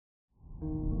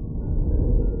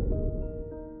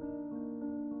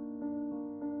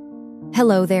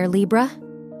Hello there, Libra,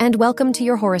 and welcome to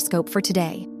your horoscope for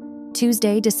today,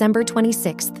 Tuesday, December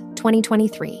 26th,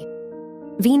 2023.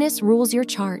 Venus rules your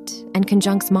chart and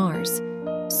conjuncts Mars,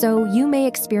 so you may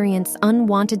experience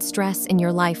unwanted stress in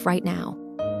your life right now.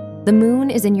 The moon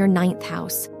is in your 9th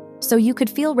house, so you could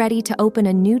feel ready to open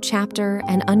a new chapter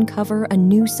and uncover a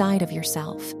new side of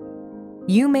yourself.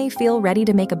 You may feel ready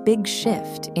to make a big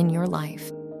shift in your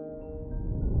life.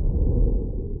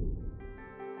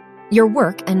 Your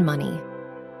work and money.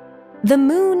 The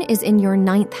moon is in your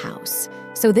 9th house,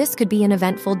 so this could be an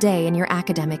eventful day in your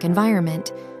academic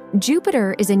environment.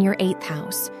 Jupiter is in your 8th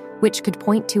house, which could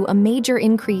point to a major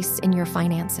increase in your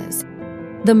finances.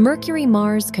 The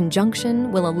Mercury-Mars conjunction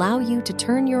will allow you to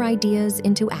turn your ideas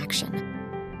into action.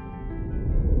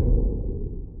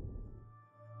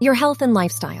 Your health and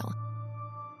lifestyle.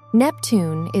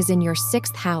 Neptune is in your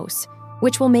 6th house,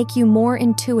 which will make you more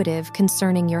intuitive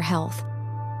concerning your health.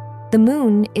 The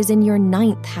moon is in your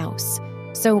 9th house,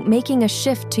 so making a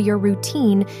shift to your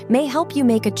routine may help you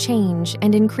make a change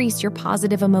and increase your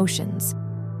positive emotions.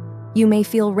 You may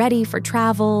feel ready for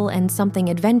travel and something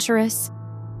adventurous.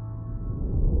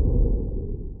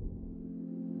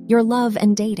 Your love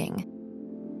and dating.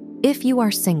 If you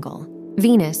are single,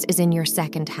 Venus is in your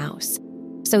 2nd house,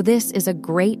 so this is a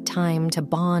great time to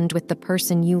bond with the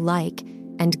person you like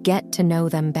and get to know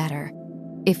them better.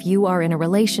 If you are in a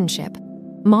relationship,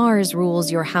 Mars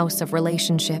rules your house of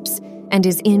relationships and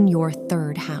is in your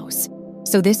 3rd house.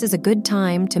 So this is a good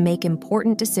time to make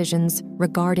important decisions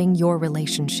regarding your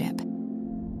relationship.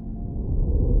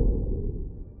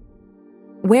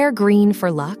 Wear green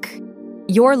for luck.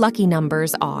 Your lucky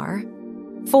numbers are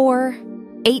 4,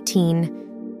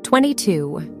 18,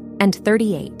 22, and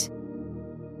 38.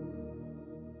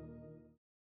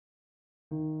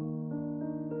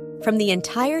 From the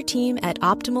entire team at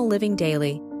Optimal Living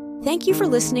Daily, thank you for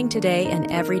listening today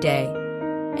and every day.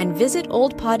 And visit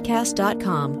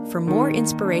oldpodcast.com for more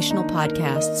inspirational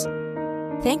podcasts.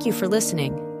 Thank you for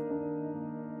listening.